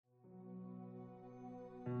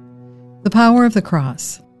The Power of the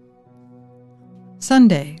Cross.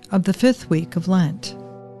 Sunday of the 5th week of Lent.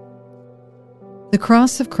 The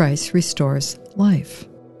cross of Christ restores life.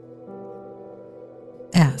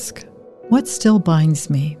 Ask, what still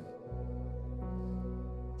binds me?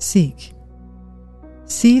 Seek.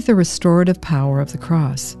 See the restorative power of the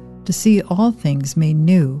cross, to see all things made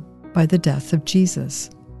new by the death of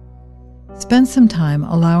Jesus. Spend some time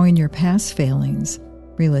allowing your past failings,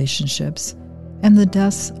 relationships, and the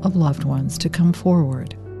deaths of loved ones to come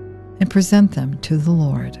forward and present them to the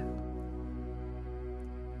Lord.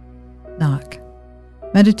 Knock.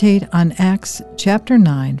 Meditate on Acts chapter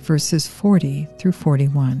 9, verses 40 through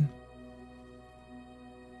 41.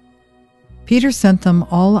 Peter sent them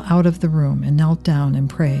all out of the room and knelt down and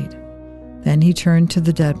prayed. Then he turned to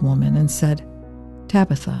the dead woman and said,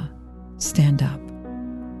 "Tabitha, stand up."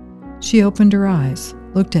 She opened her eyes,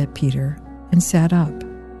 looked at Peter, and sat up.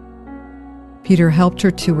 Peter helped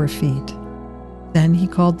her to her feet. Then he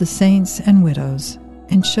called the saints and widows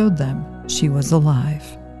and showed them she was alive.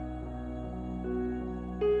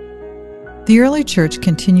 The early church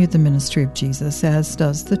continued the ministry of Jesus, as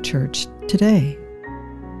does the church today.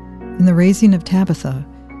 In the raising of Tabitha,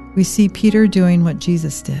 we see Peter doing what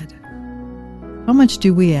Jesus did. How much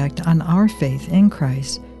do we act on our faith in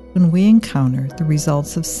Christ when we encounter the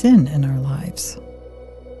results of sin in our lives?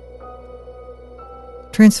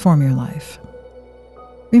 Transform your life.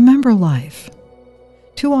 Remember life.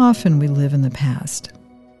 Too often we live in the past.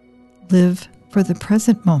 Live for the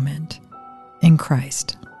present moment in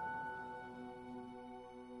Christ.